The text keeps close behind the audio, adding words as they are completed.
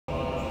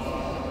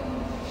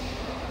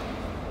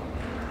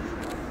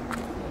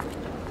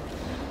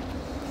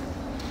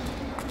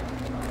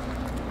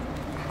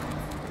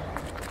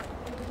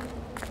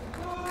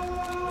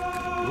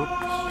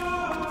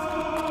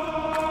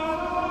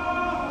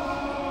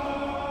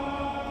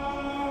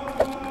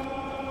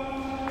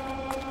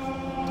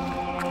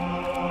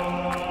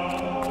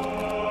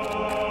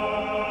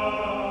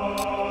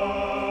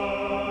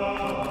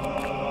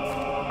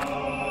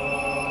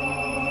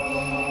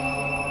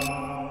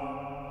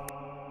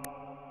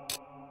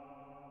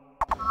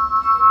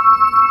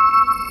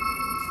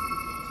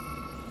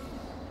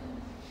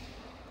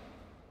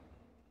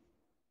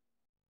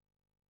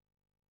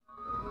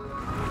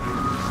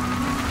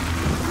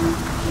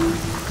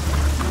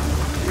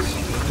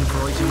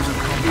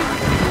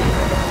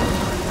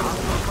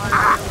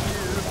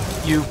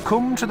You've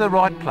come to the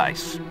right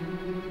place.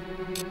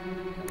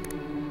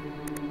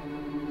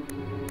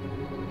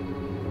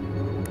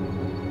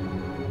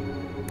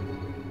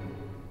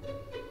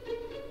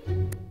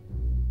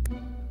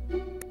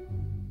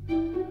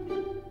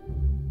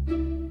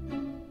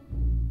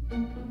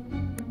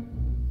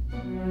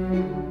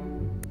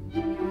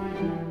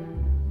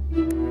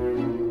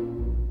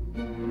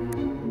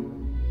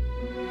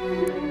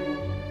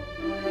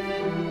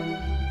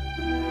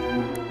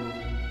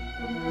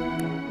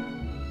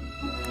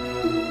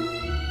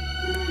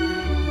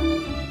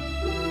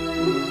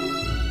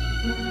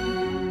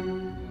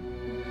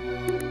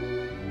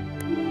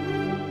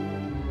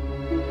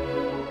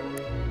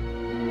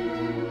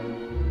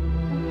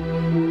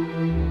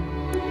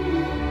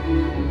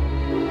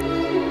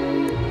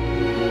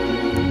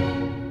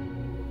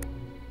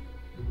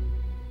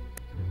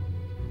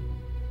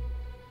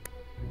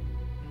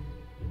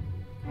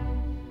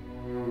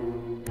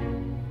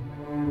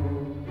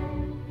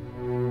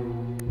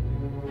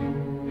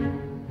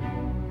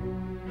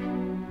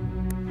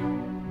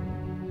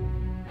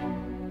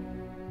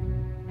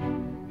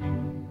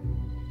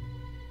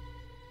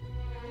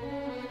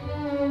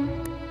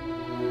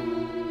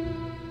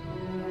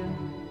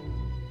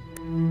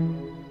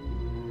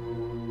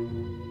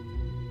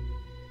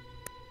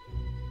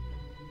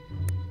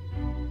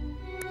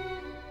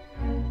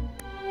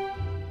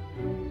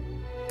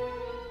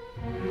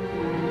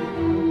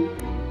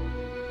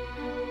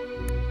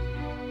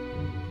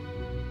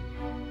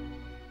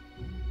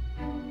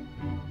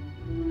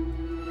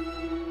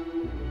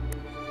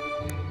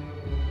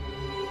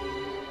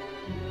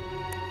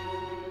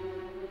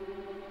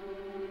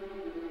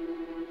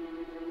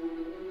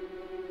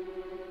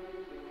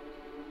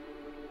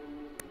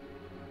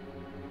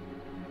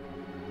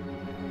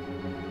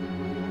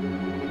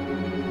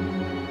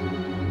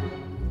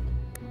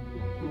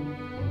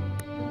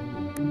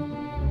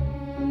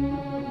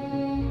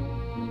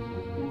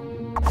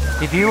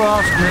 If you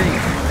ask me,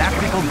 that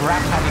little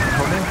brat had it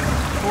coming.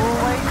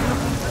 Always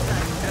looking for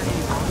danger, he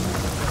was.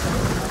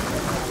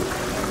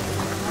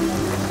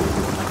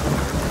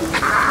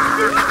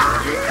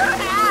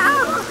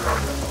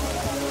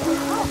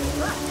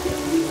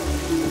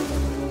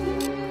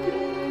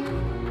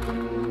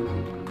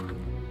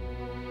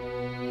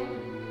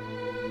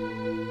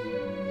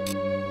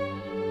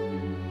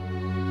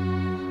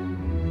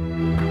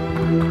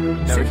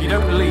 Now, if you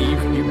don't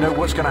leave, you know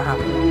what's going to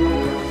happen.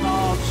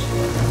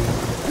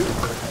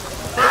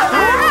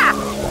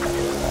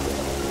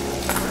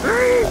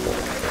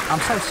 I'm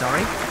so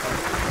sorry.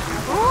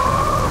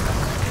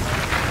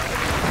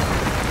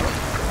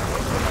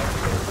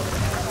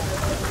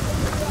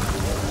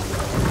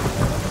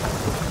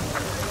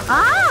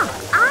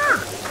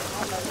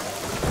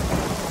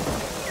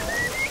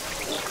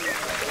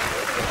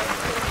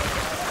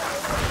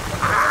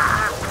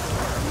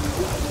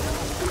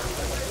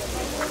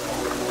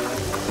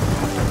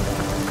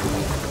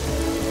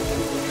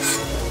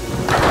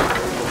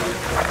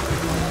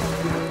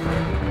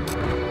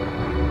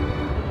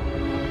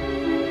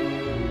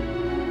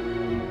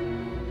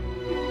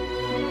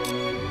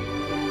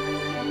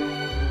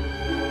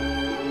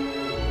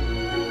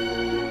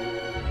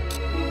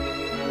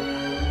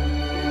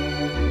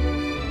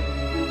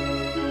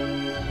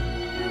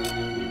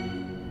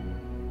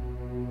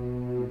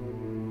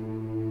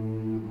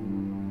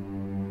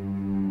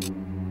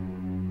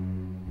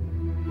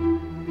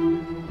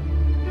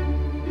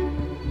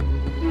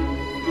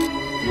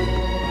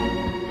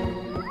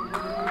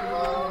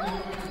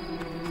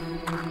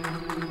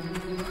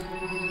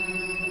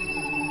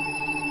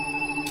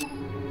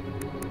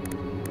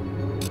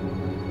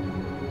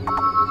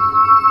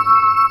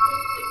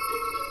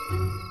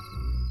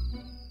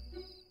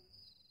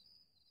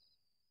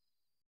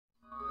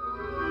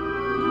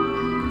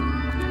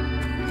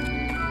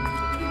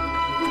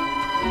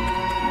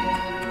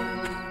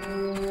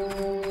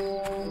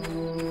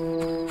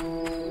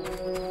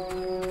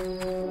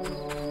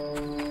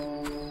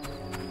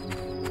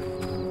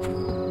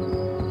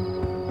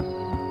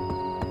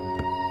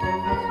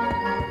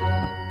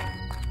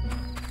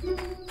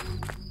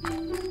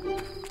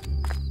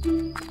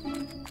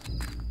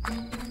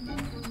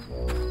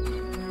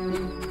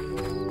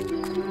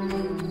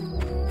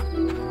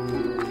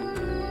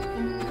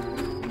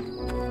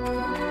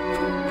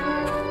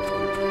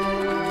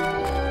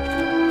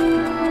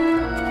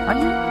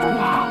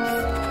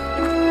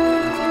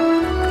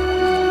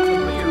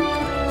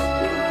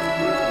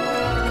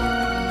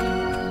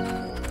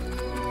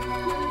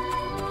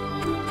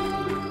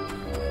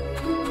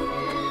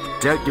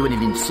 Don't do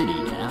anything silly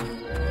now.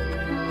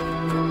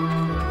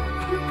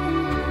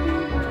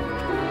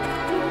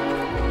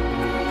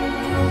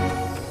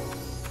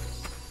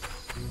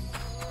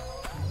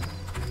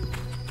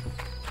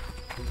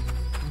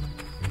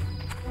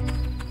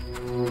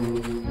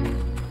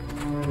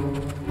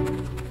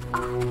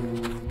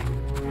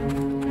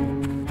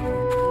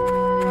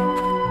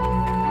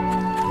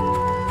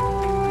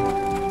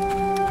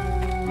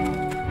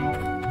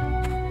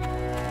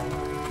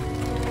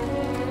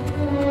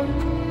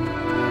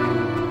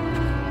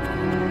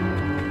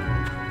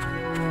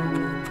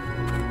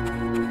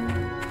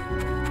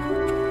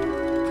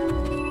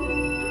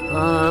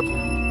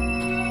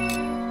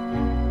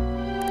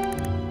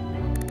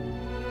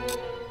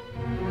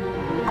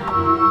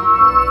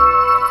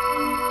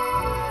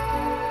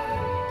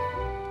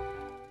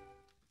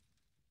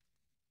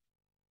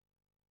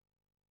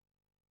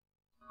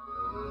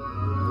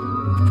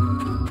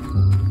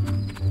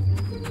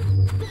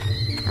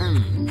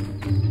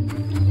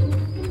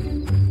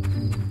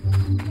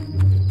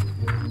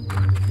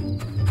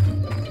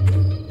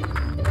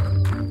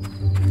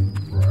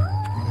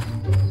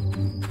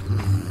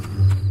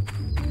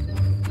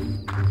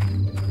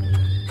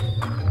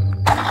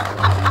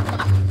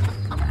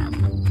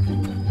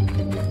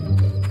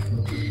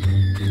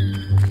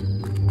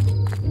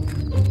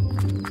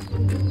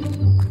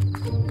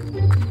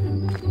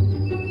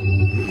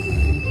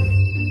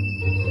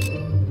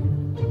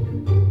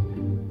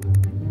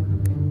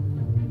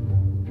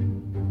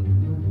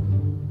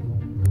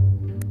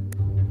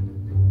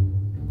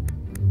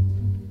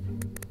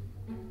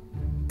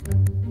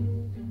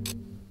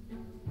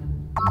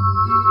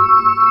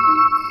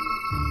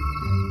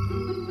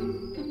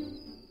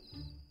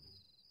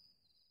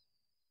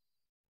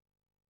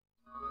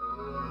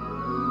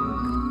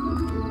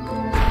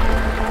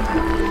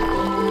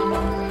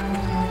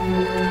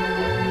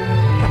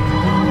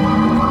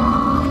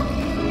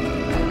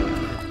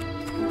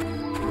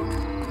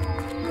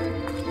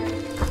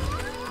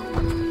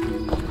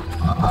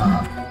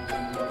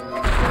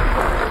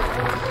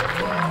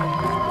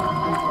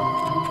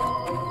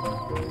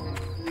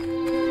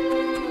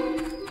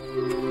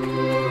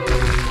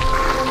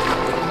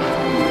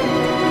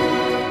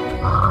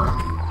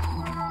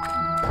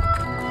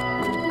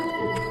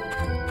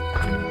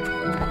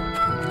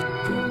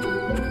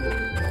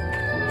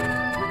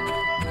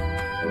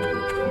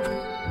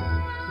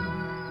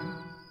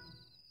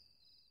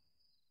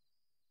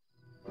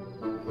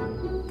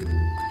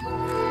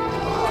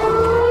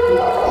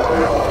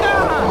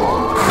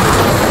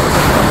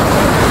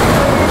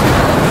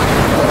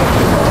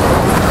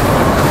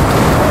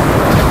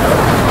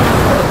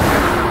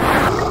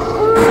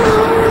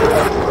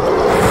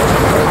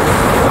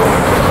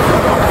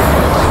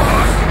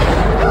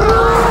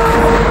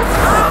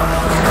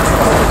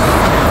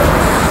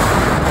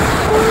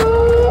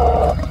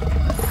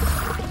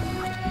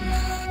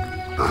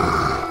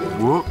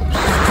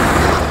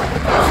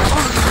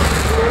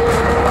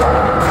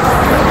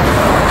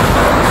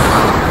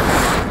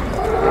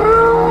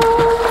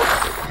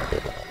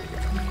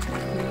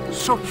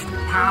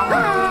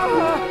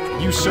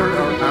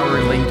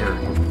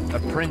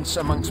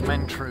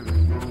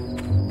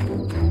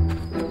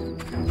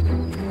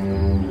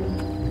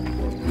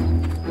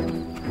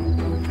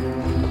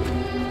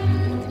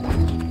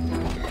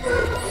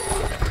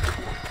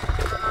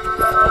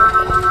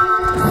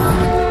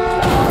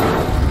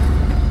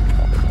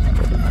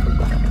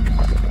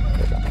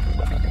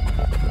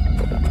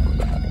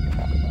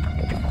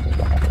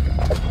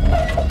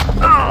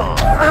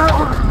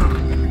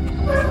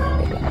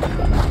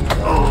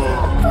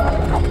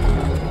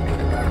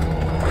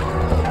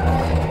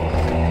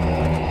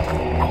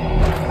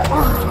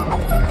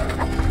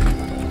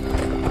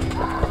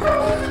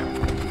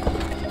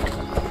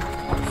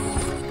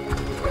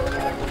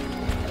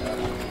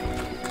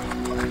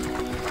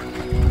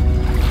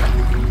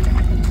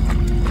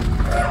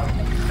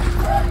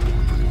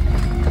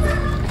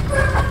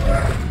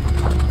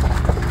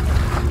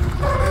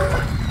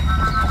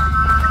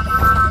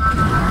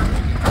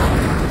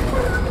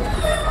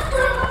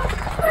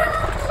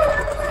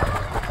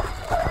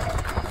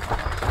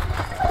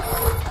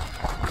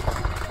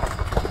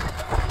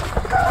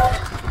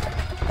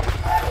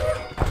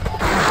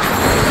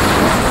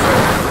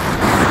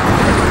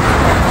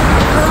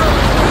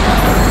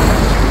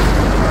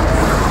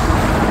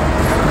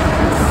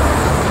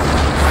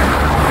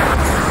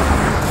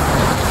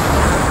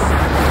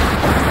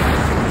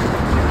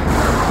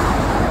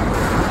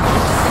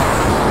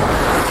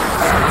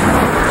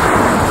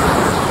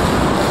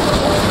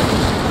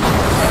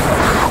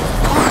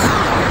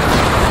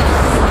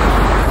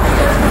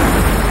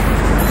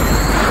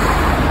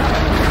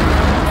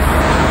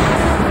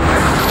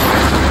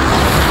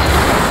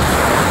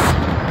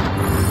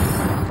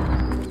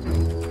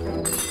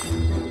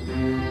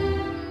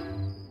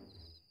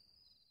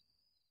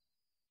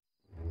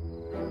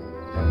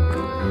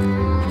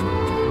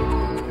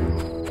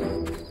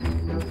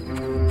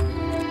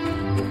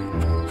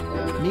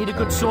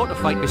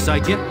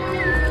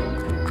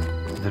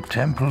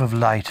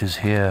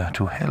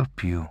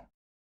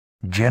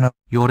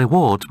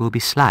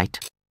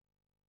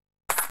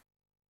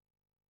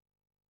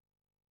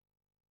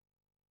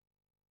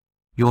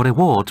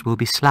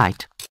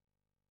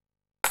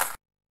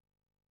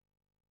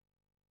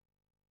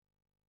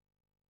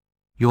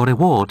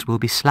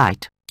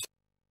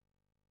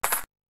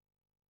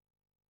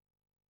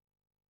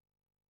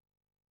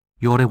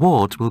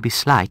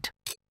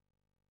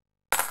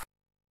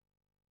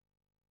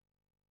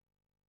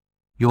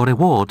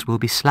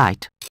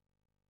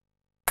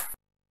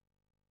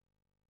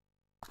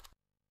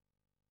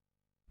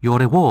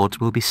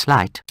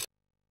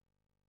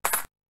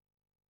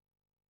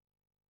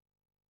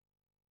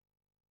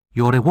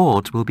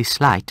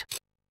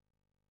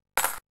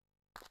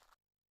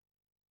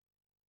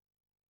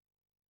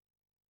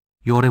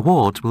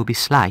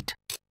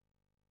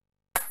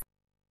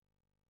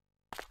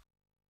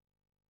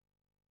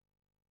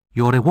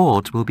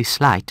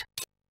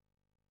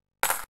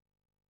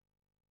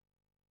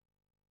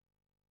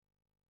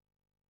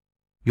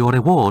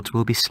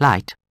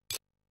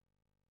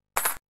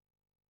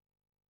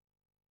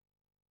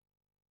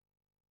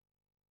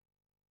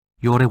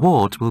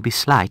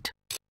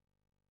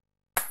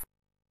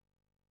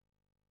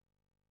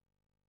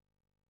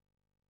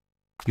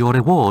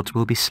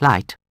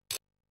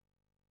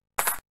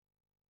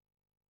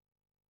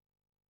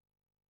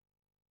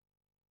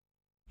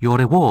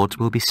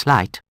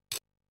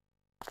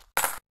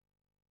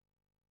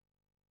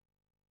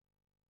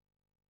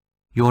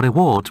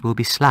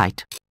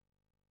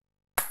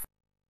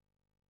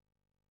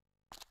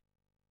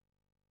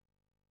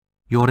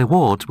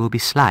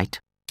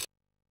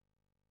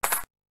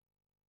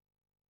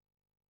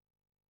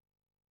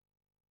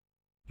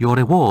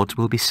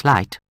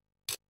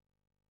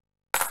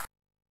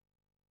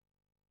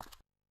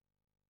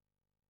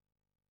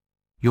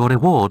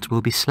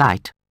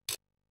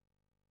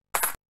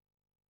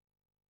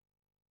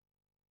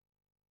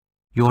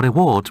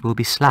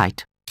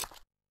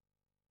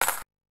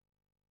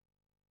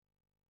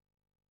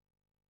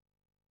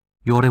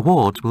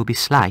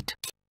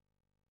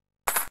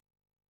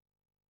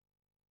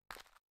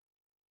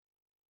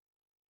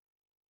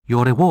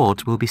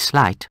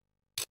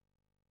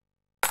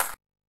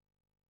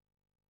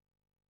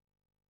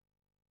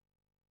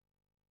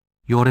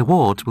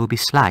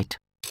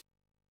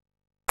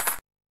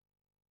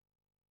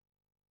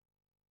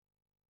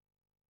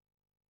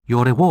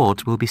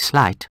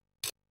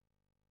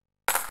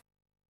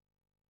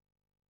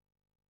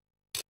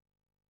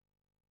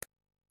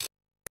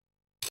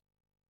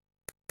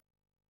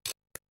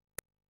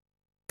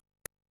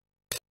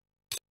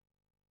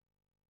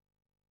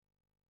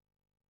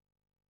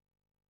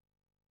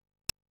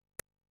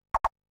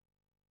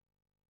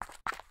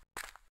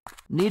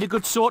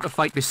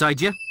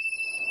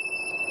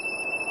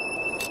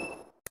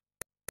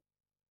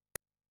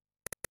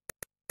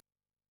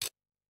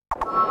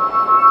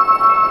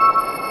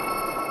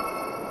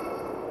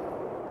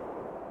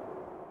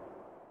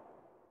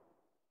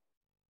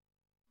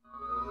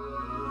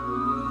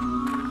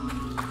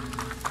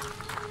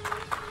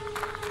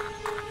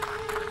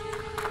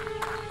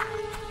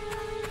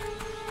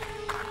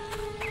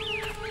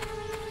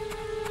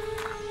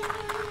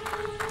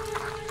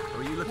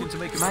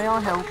 May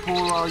I help,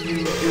 or are you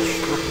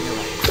just looking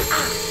around?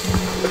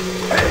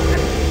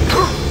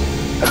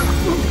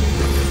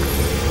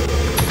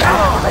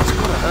 Oh, that's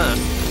gotta hurt.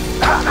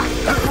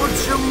 Want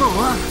some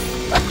more?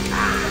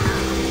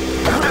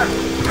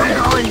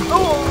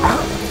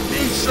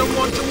 Need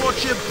someone to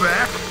watch your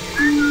back?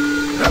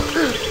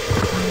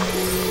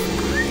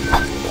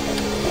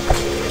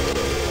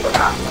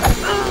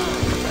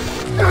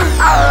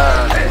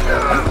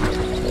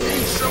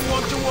 Need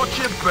someone to watch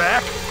your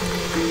back?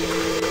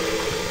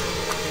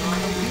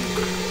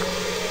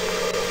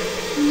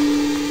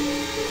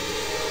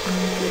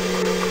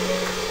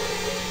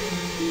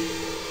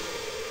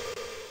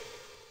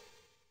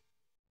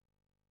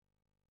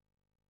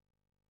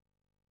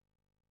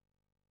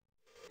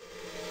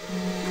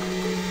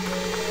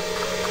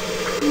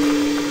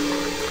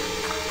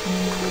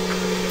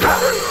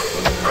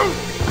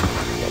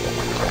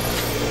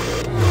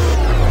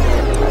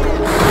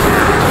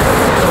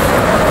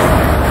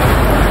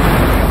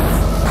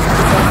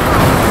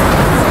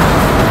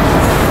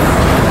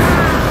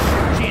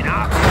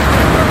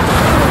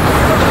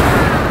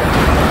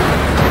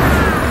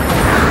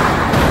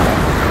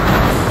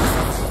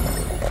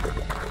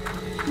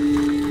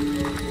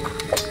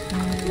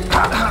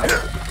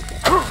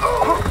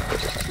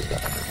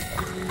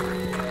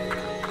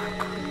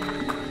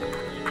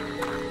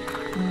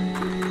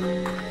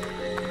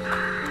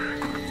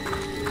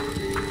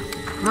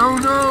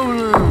 No.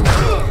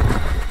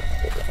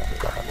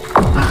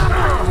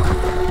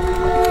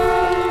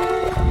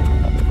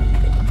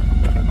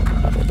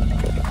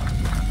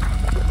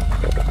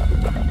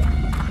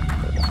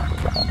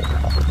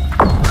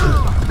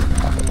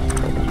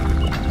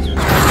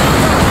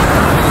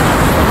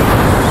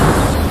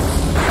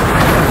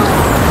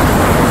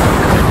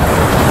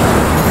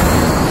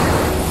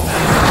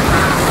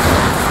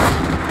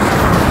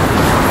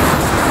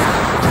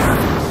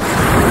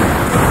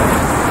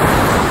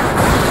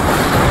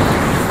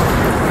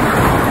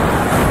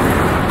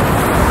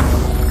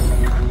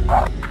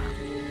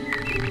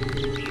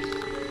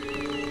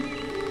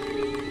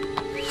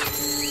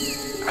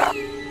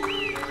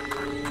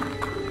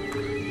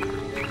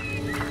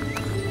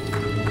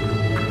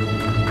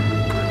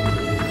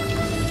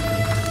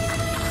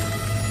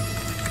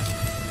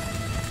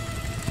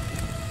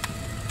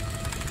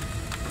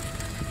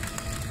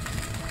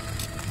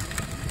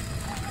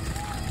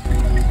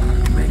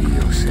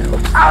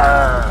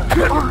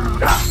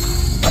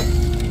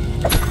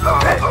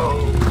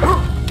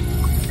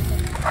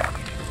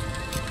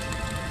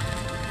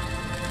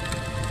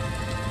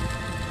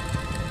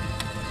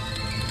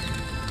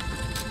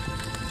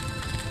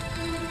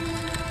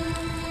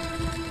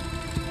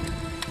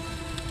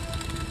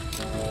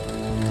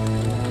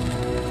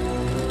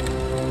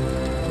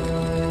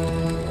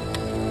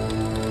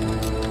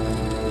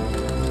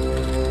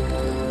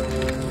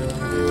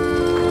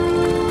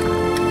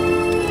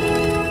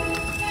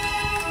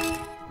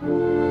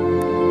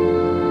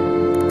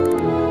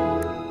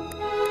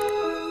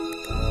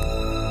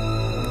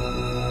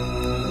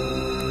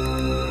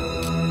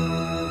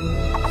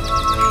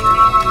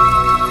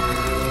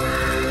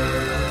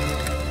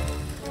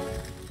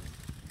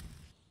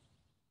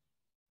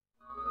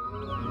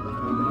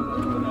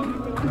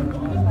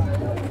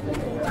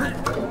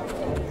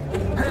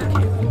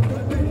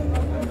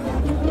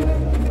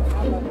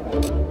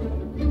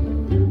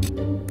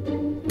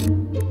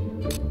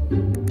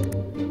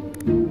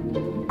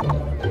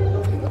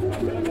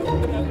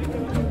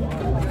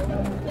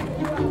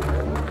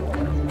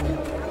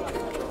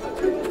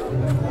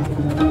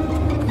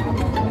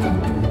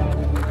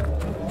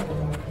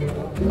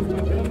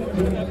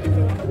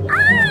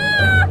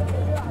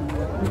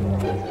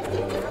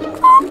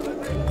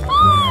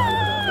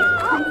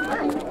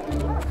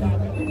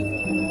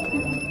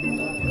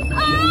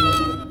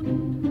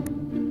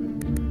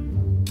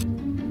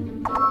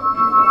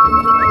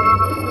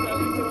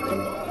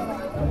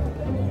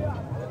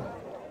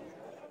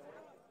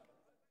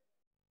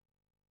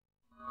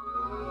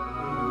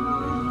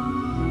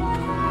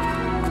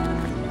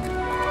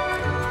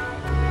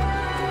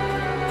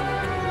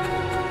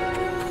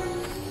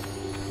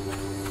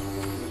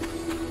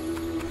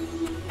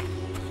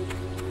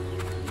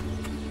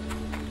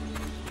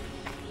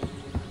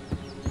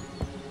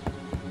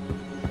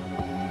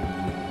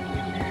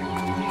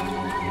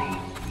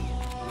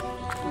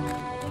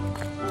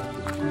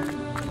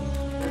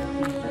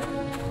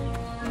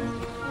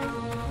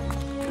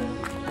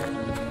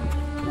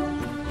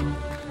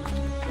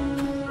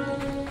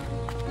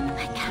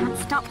 Can't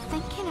stop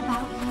thinking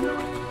about you.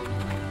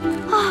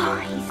 Oh,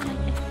 he's like...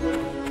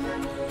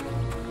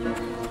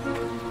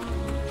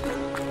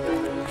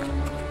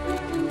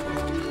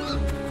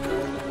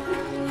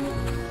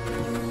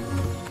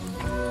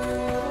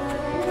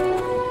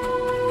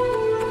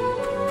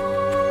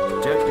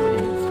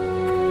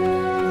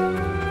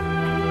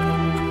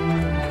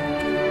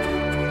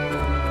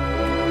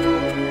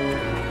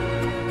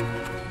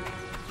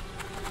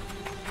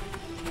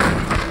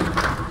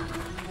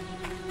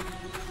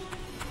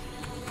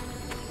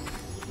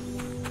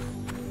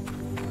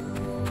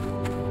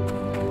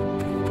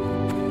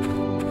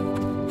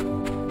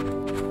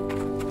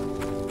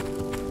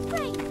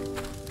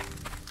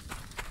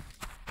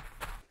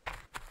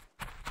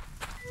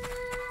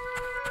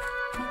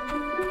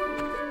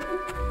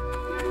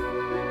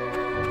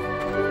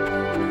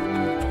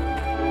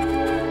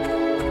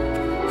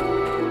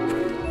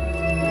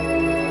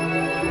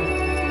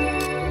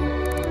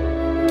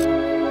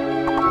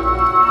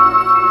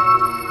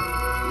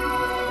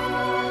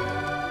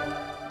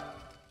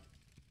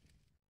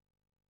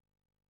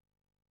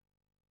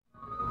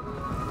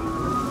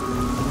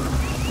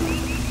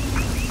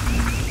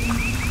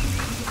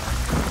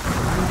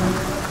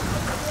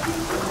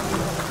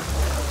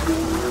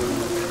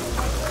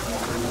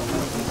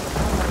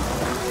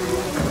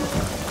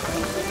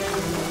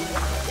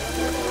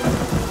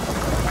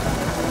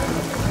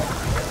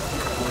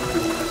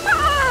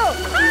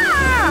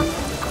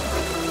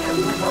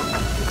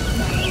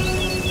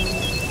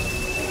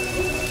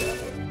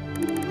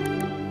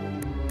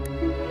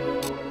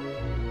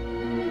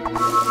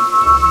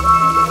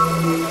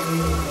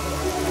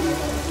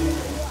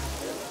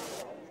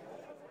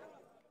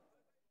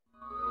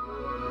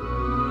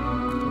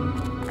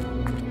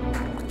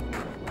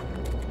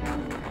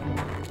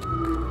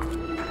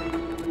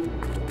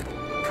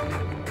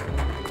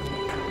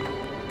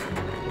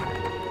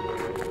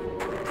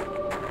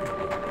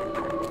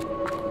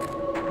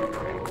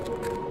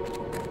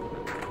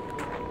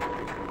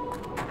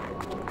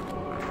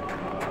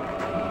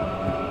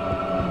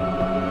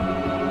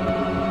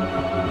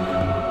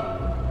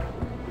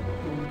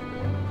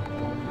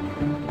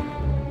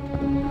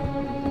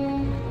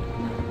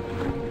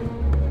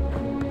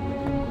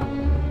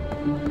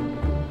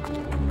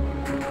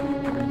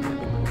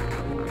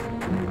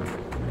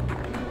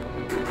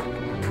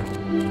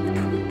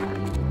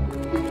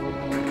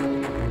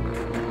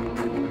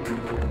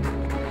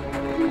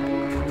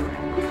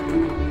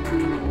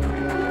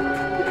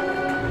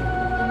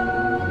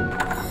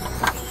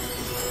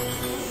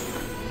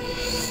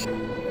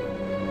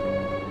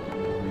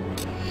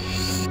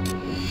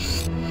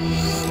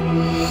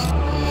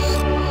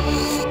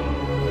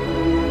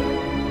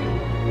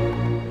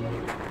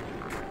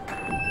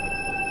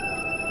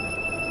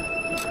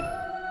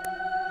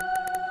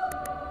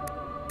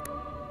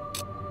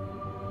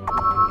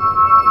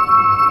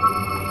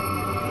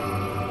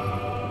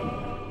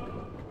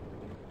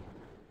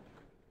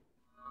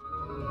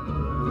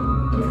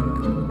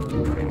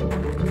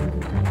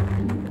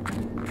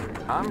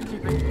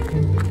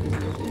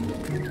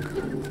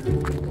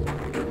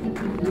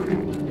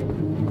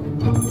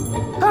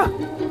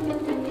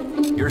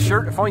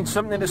 sure to find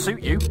something to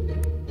suit you?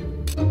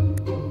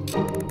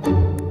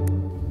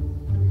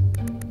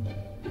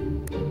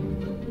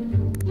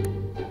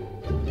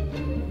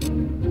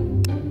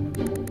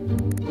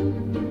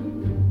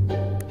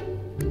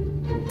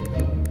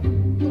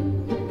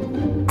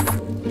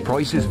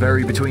 Prices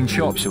vary between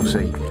shops, you'll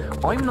see.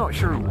 I'm not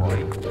sure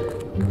why.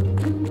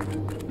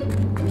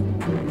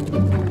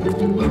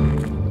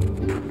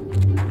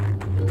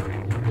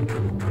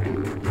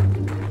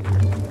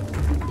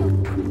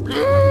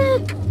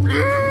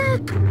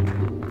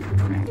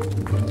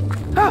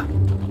 Ah!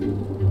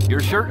 You're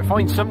sure to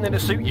find something to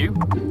suit you?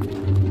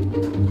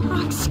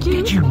 Oh, excuse me.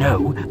 Did you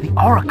know the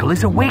Oracle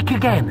is awake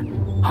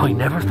again? I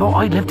never thought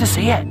I'd live to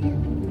see it.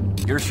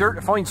 You're sure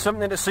to find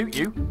something to suit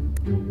you?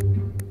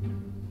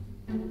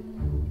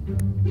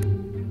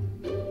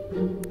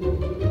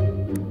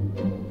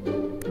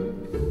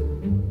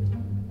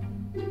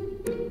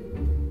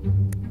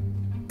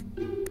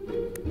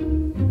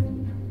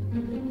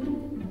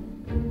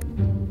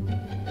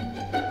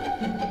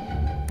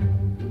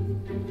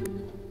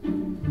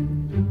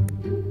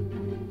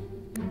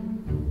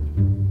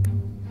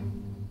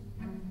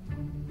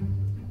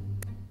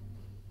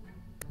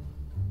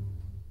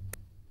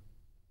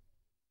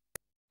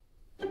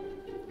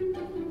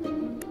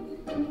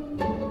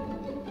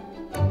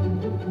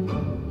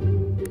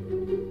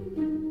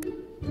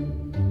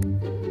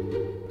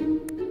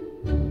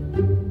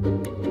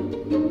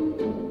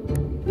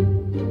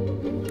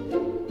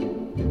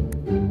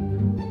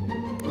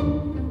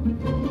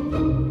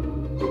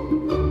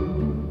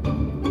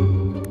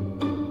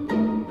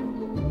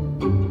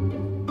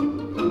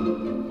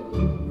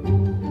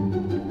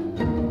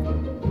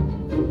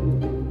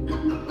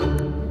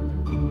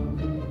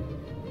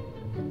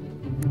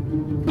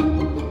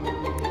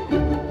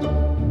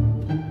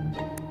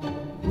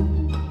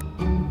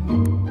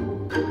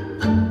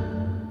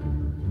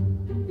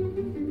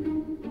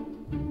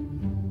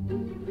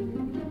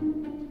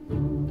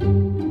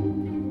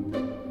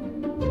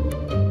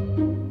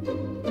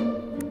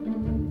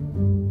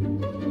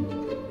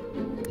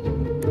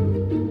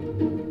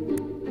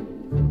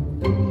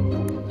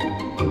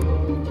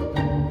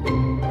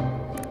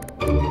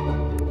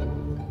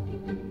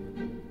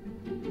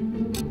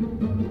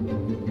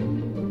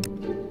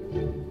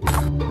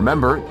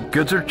 Remember,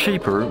 goods are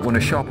cheaper when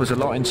a shop has a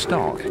lot in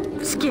stock.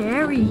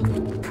 Scary.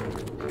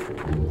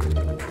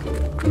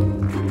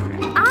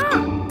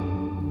 Ah!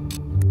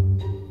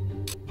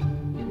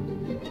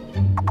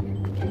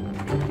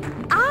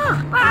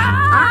 Ah!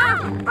 Ah!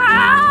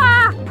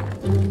 Ah!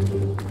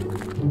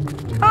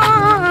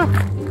 Ah!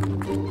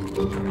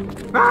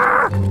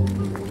 Ah!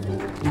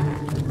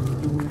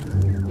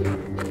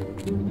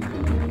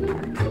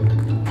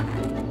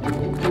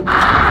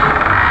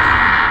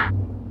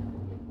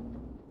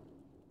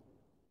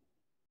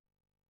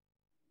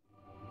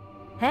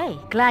 Hey,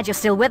 glad you're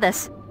still with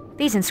us.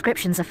 These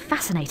inscriptions are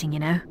fascinating, you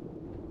know.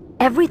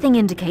 Everything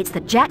indicates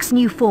that Jack's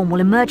new form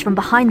will emerge from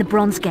behind the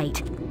bronze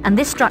gate, and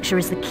this structure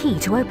is the key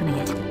to opening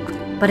it.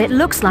 But it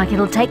looks like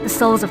it'll take the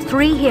souls of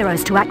 3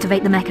 heroes to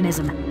activate the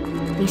mechanism.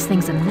 These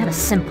things are never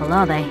simple,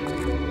 are they?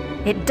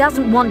 It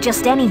doesn't want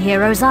just any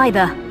heroes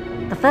either.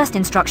 The first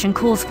instruction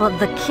calls for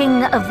the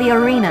King of the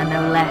Arena,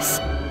 no less.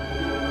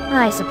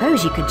 I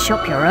suppose you could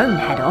chop your own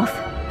head off,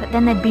 but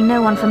then there'd be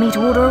no one for me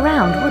to order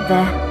around, would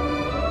there?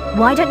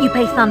 Why don't you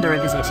pay Thunder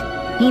a visit?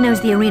 He knows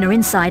the arena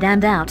inside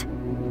and out.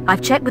 I've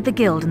checked with the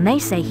guild and they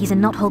say he's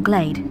in Knothole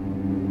Glade.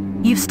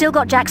 You've still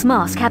got Jack's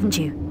mask, haven't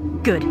you?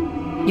 Good.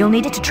 You'll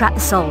need it to trap the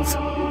souls.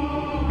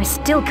 I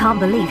still can't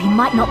believe he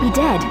might not be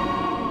dead.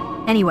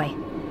 Anyway,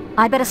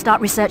 I better start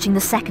researching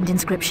the second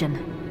inscription.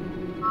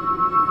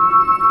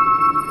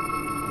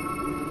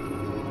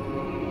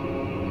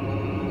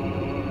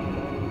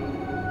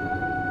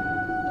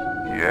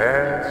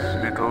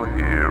 Yes, little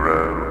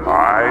hero,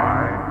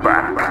 I'm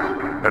back.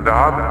 And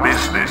our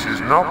business is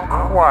not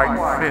quite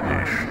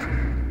finished.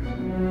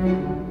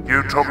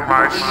 You took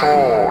my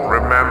sword,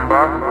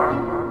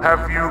 remember?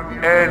 Have you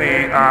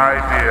any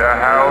idea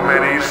how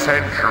many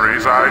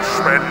centuries I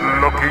spent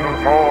looking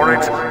for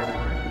it?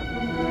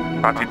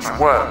 But its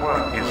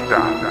work is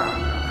done.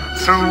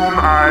 Soon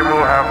I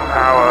will have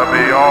power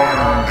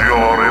beyond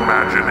your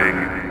imagining,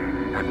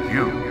 and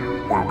you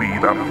will be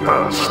the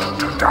first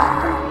to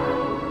die.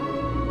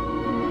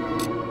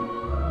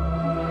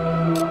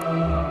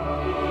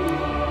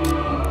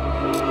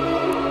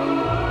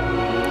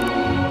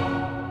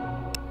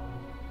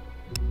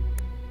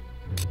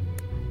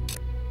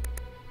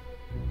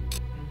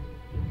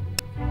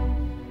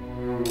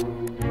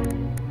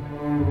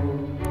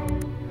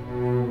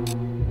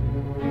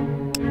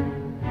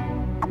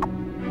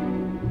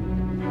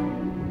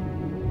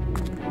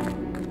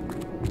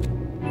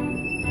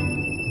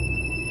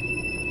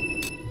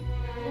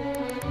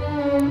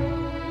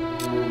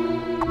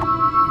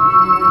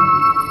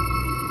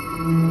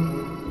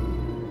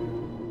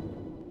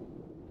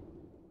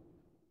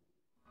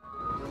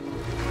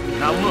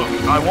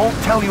 I won't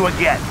tell you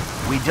again,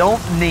 we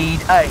don't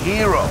need a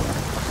hero.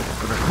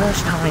 For the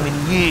first time in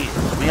years,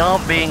 we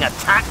aren't being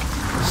attacked,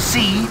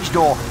 sieged,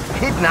 or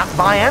kidnapped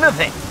by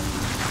anything.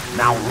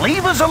 Now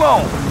leave us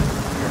alone!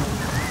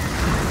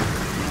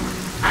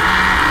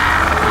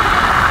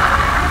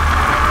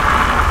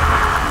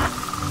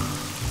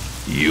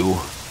 You?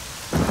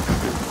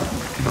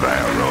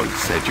 Briar Roll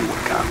said you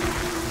would come.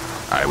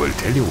 I will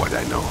tell you what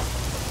I know.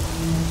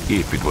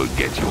 If it will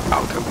get you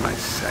out of my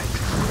sight.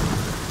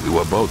 We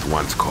were both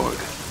once called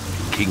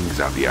Kings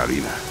of the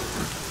Arena.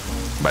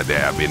 But there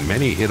have been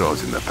many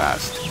heroes in the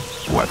past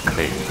who have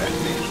claimed that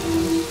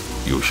name.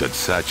 You should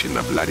search in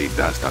the bloody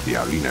dust of the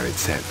arena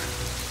itself.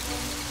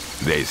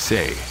 They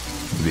say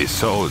the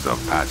souls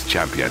of past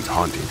champions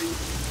haunt it,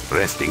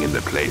 resting in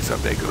the place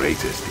of their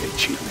greatest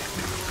achievement.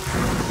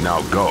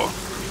 Now go,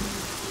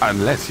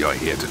 unless you're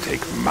here to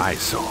take my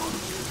soul,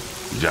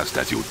 just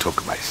as you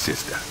took my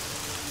sister.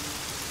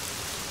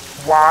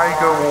 Why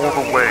go all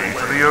the way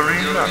to the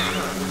arena?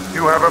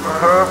 You have a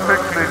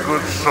perfectly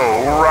good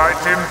soul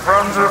right in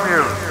front of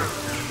you.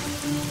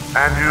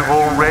 And you've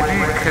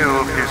already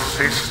killed his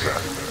sister.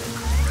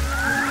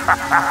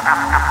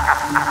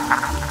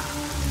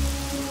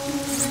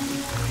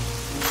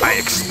 I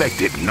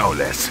expected no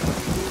less.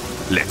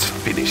 Let's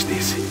finish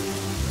this.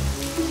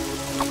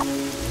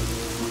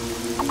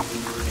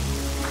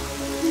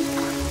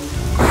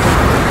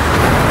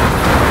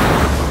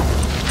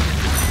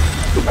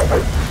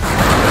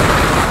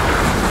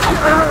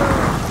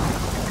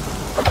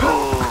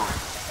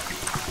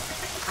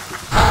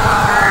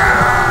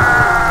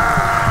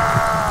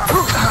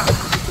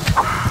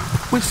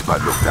 Whisper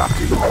looked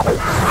after you.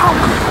 How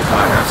could you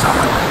fire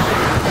someone?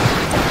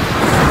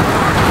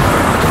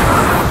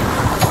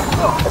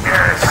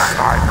 Yes,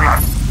 my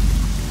blood.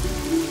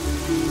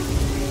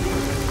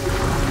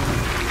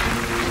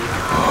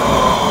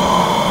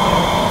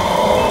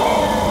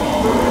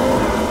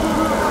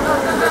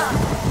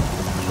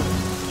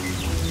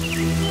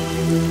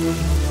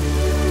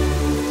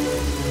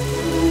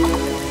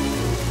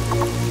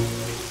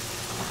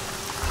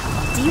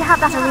 Do you have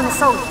that arena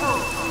soul?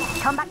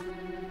 Come back.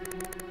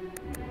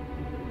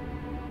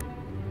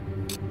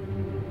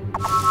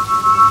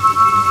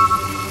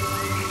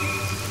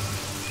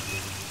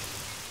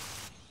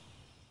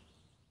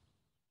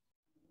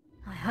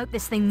 I hope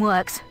this thing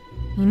works.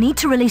 You need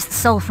to release the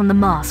soul from the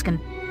mask and,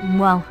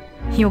 well,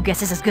 your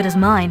guess is as good as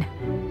mine.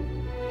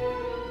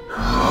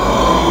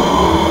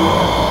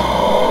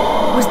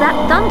 Was that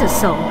Thunder's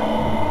soul?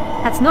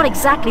 That's not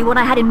exactly what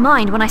I had in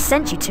mind when I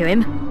sent you to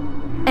him.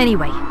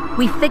 Anyway,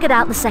 we figured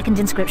out the second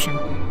inscription.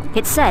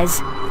 It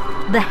says,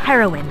 the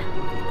heroine.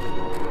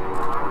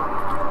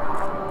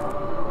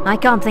 I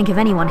can't think of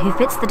anyone who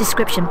fits the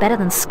description better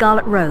than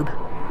Scarlet Robe,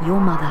 your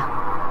mother.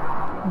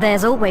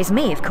 There's always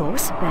me, of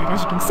course, but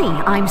as you can see,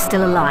 I'm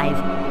still alive,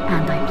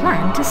 and I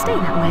plan to stay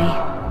that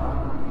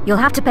way. You'll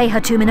have to pay her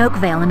tomb in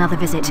Oakvale another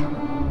visit.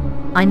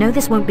 I know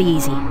this won't be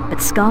easy,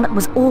 but Scarlet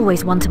was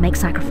always one to make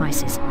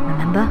sacrifices,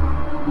 remember?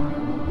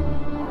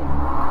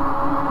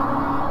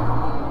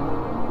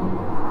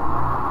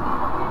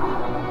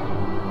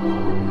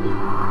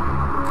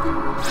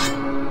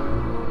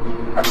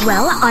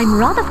 Well, I'm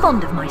rather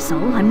fond of my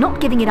soul. I'm not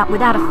giving it up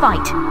without a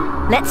fight.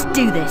 Let's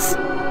do this.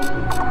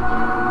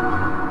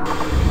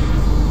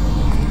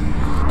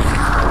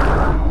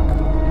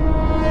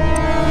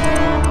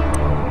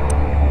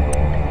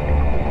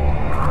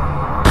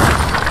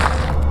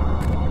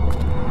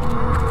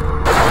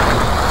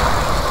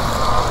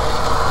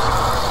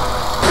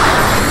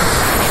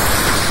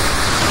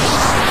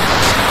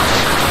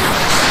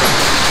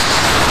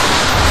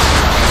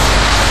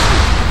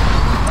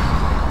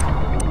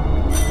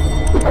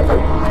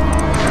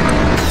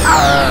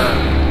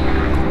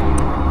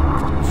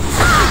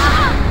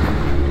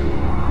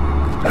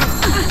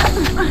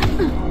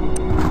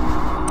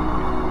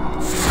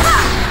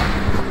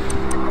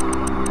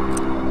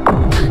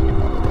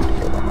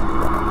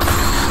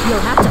 You'll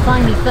have to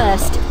find me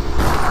first.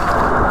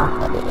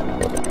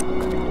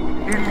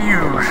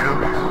 Illusion.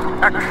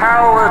 A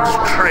coward's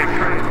trick.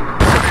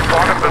 Only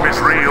one of them is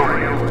real.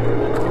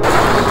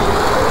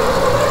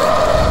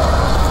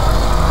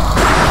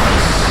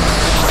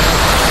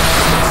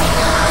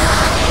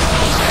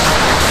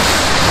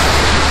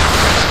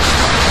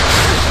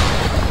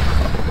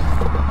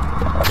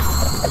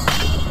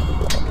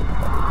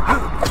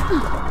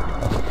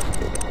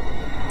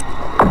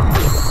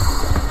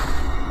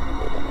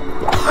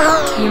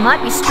 You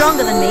might be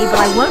stronger than me, but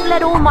I won't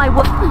let all my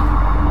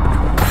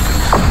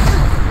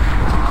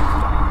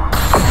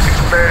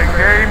He's playing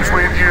games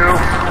with you.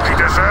 He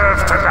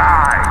deserves to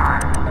die.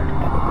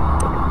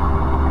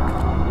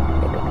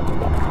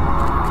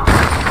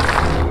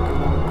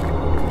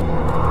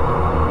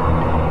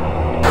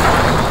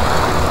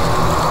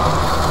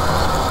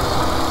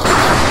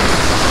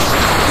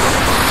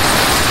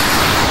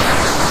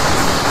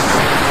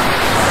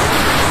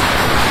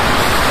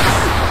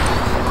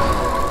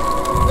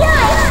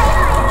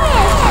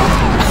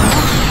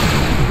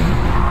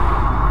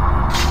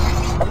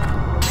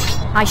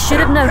 I should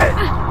have known.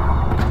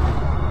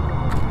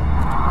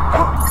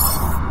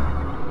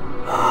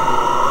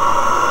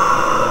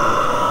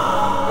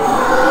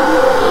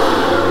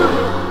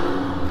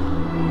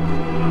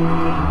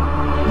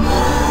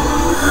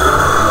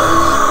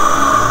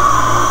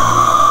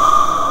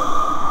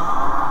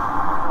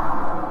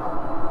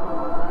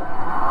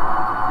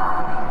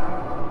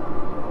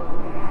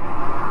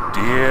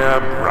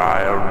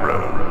 Briar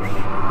Rose.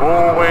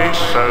 Always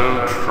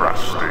so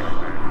trusting.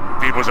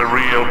 It was a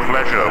real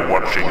pleasure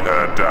watching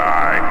her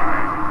die.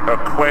 Her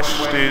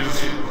quest is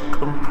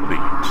complete.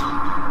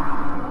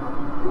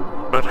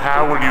 But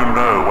how will you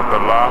know what the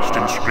last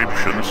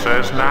inscription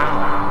says now?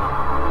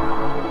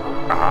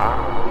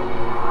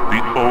 Ah,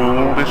 the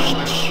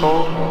oldest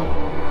soul?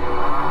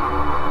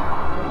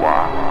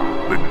 Why,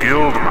 the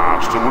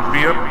Guildmaster would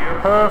be a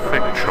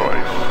perfect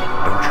choice,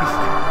 don't you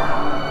think?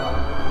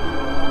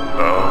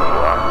 Oh,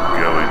 I'm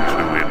going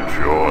to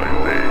enjoy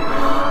this.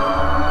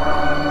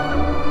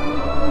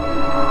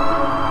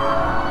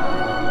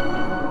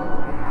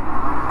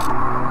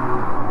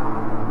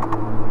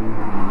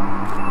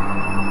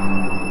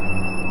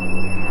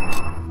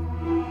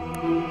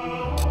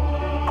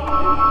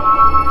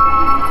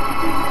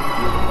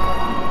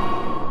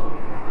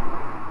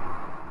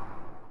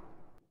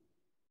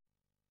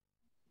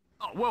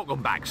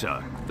 Welcome back,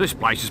 sir. This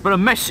place has been a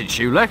mess since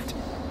you left.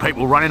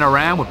 People running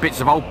around with bits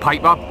of old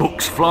paper,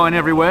 books flying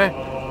everywhere.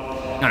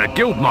 And the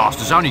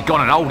Guildmaster's only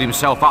gone and holed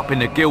himself up in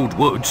the Guild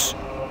Woods.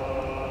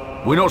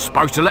 We're not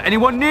supposed to let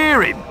anyone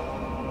near him.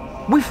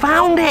 We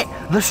found it!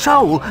 The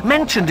soul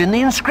mentioned in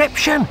the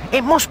inscription.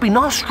 It must be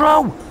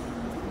Nostro.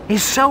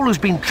 His soul has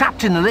been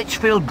trapped in the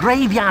Litchfield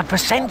graveyard for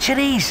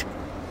centuries.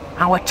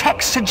 Our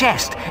text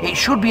suggests it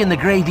should be in the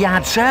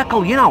graveyard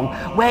circle, you know,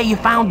 where you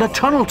found the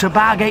tunnel to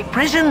Bargate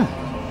Prison.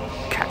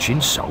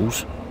 Catching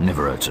souls?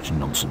 Never heard such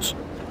nonsense.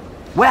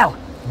 Well,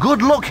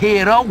 good luck,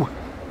 hero.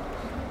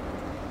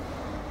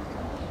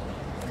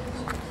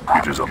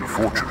 It is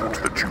unfortunate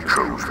that you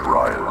chose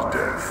Briar's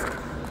death.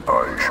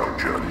 I shall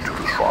journey to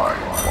the shrine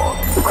while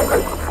you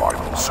collect the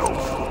final soul.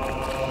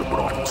 The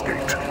Bronze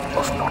Gate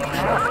must not be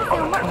left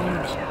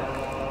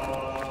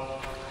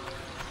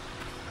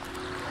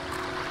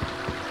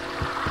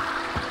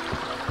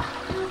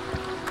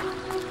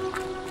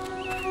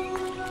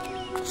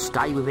unattended.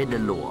 Stay within the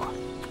law.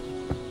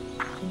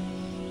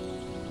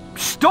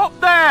 Stop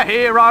there,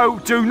 hero!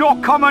 Do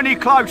not come any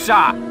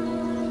closer!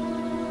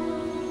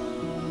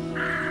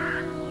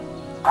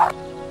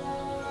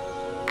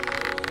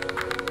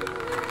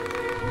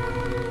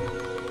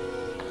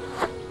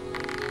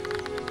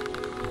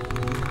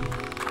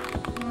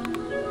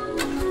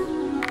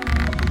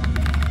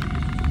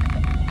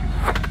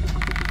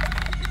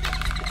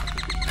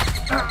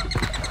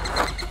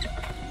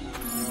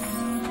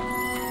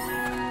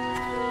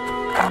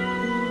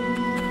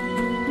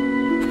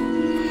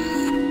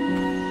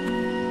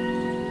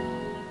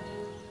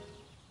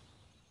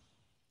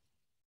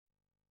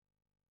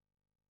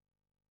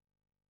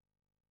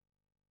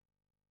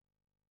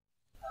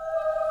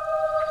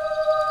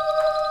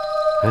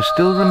 I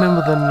still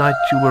remember the night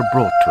you were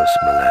brought to us,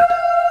 my lad.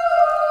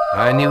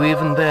 I knew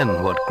even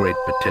then what great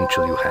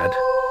potential you had,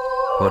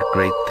 what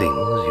great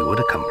things you would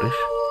accomplish.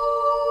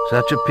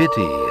 Such a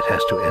pity it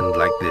has to end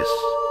like this.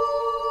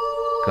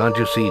 Can't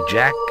you see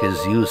Jack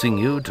is using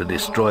you to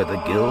destroy the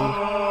guild?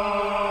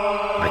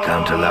 I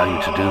can't allow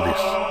you to do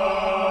this.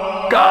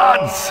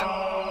 Guards!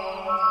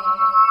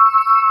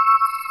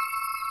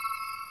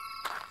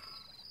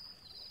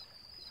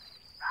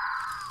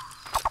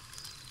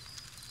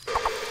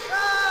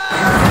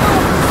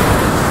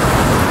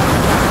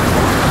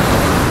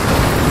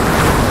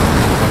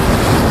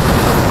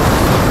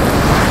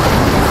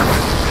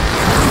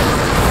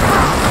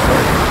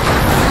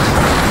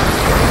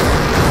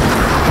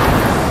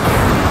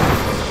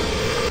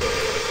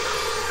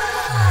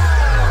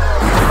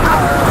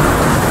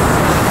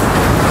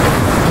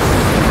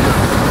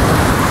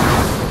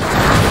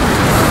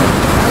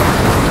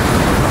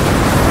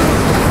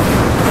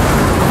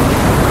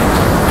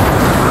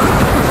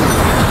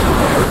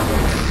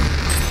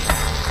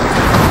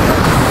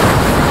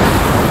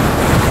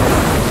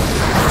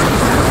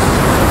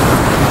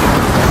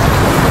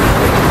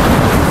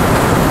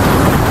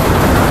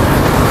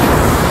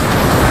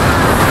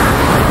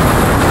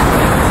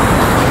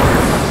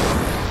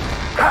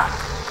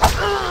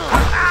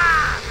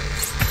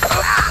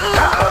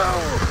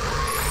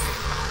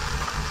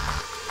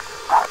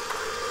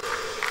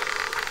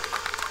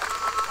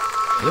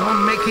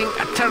 You're making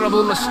a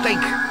terrible mistake.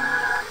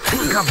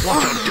 Think of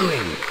what you're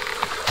doing.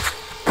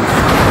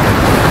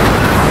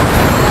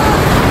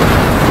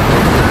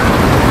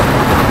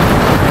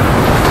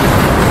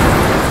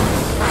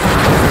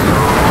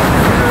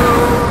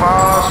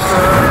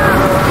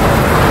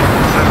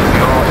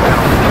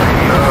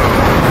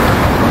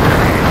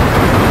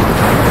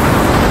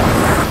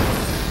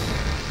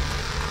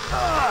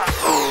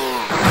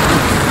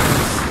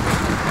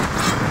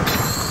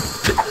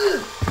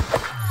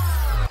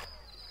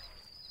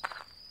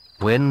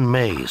 When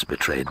Maze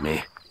betrayed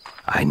me,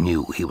 I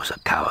knew he was a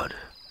coward.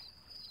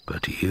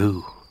 But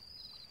you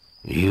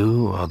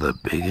are the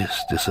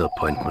biggest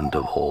disappointment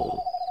of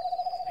all.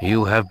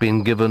 You have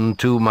been given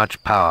too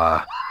much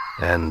power,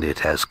 and it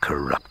has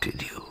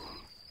corrupted you.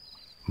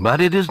 But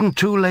it isn't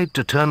too late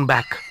to turn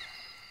back.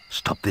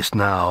 Stop this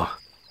now,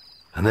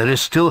 and there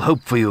is still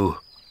hope for you,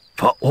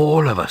 for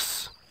all of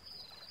us.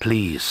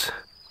 Please,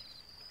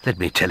 let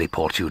me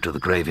teleport you to the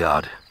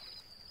graveyard.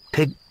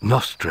 Take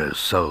Nostro's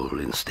soul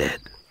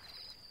instead.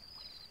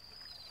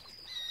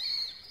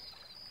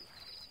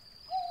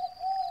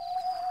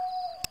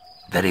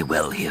 Very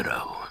well,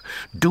 hero.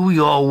 Do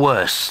your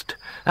worst.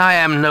 I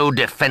am no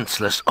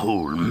defenseless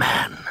old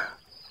man.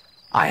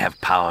 I have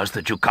powers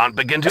that you can't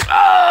begin to...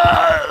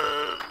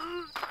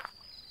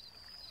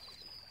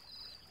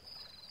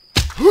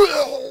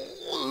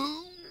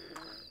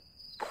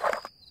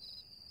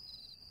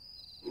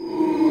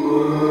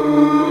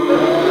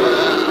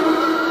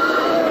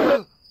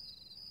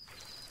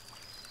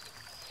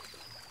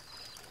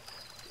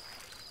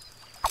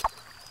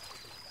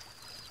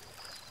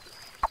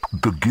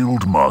 The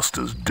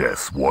Guildmaster's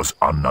death was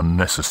an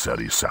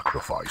unnecessary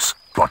sacrifice,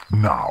 but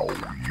now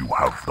you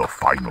have the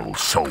final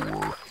soul.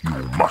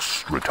 You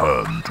must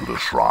return to the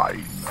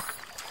shrine.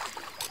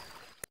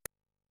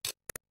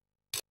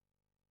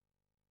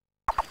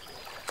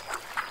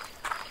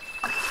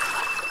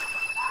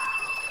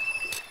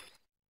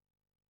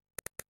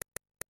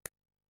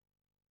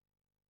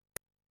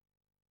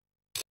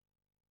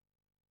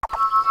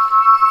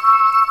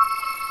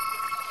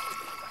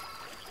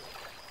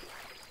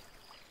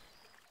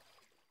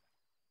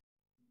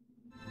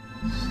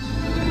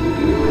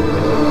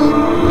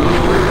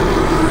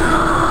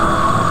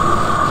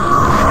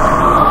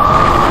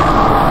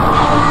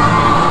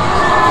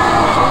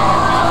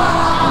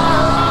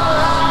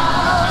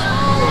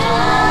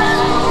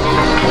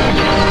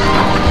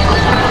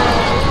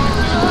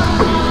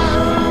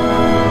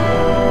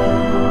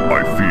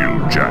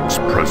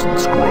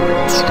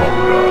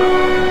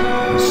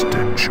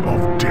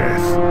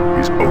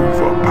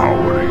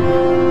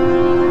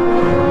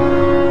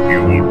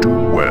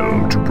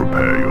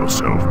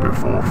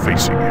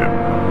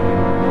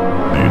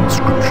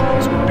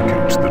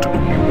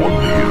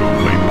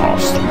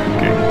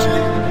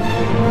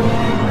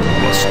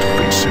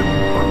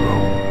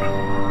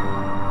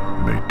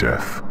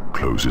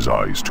 His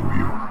eyes to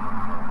you.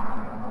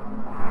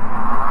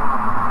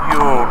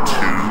 You're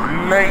too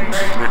late,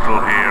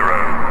 little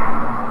hero.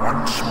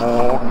 Once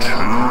more,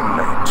 too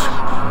late.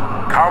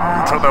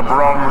 Come to the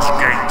Bronze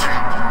Gate.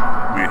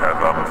 We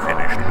have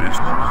unfinished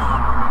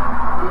business.